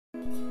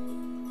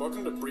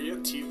Welcome to Brea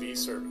TV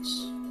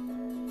Service.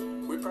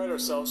 We pride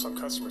ourselves on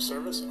customer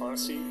service,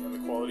 honesty, and the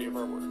quality of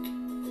our work.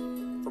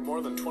 For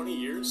more than 20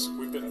 years,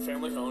 we've been a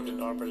family-owned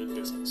and operated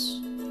business.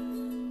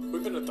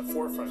 We've been at the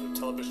forefront of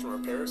television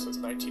repair since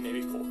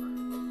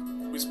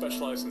 1984. We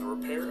specialize in the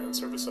repair and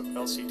service of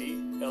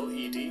LCD,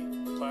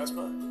 LED,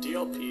 plasma,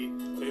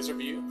 DLP,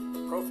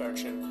 LaserView,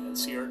 Profection, and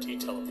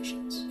CRT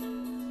televisions.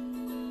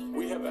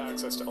 We have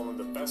access to only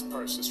the best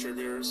parts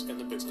distributors in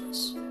the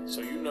business,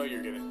 so you know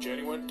you're getting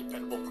genuine,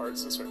 dependable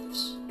parts and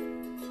service.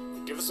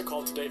 Give us a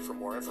call today for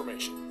more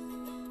information.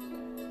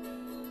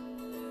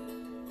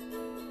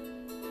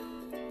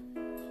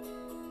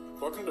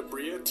 Welcome to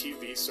Brea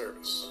TV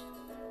Service.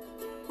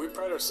 We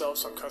pride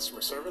ourselves on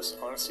customer service,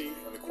 honesty,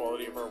 and the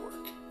quality of our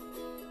work.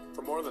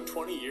 For more than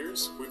 20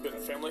 years, we've been a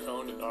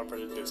family-owned and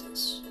operated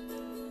business.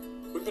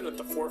 We've been at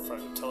the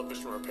forefront of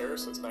television repair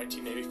since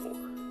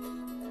 1984.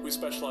 We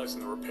specialize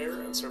in the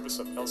repair and service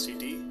of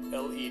LCD,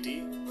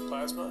 LED,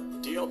 plasma,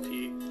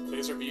 DLP,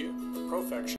 LaserView, Profection,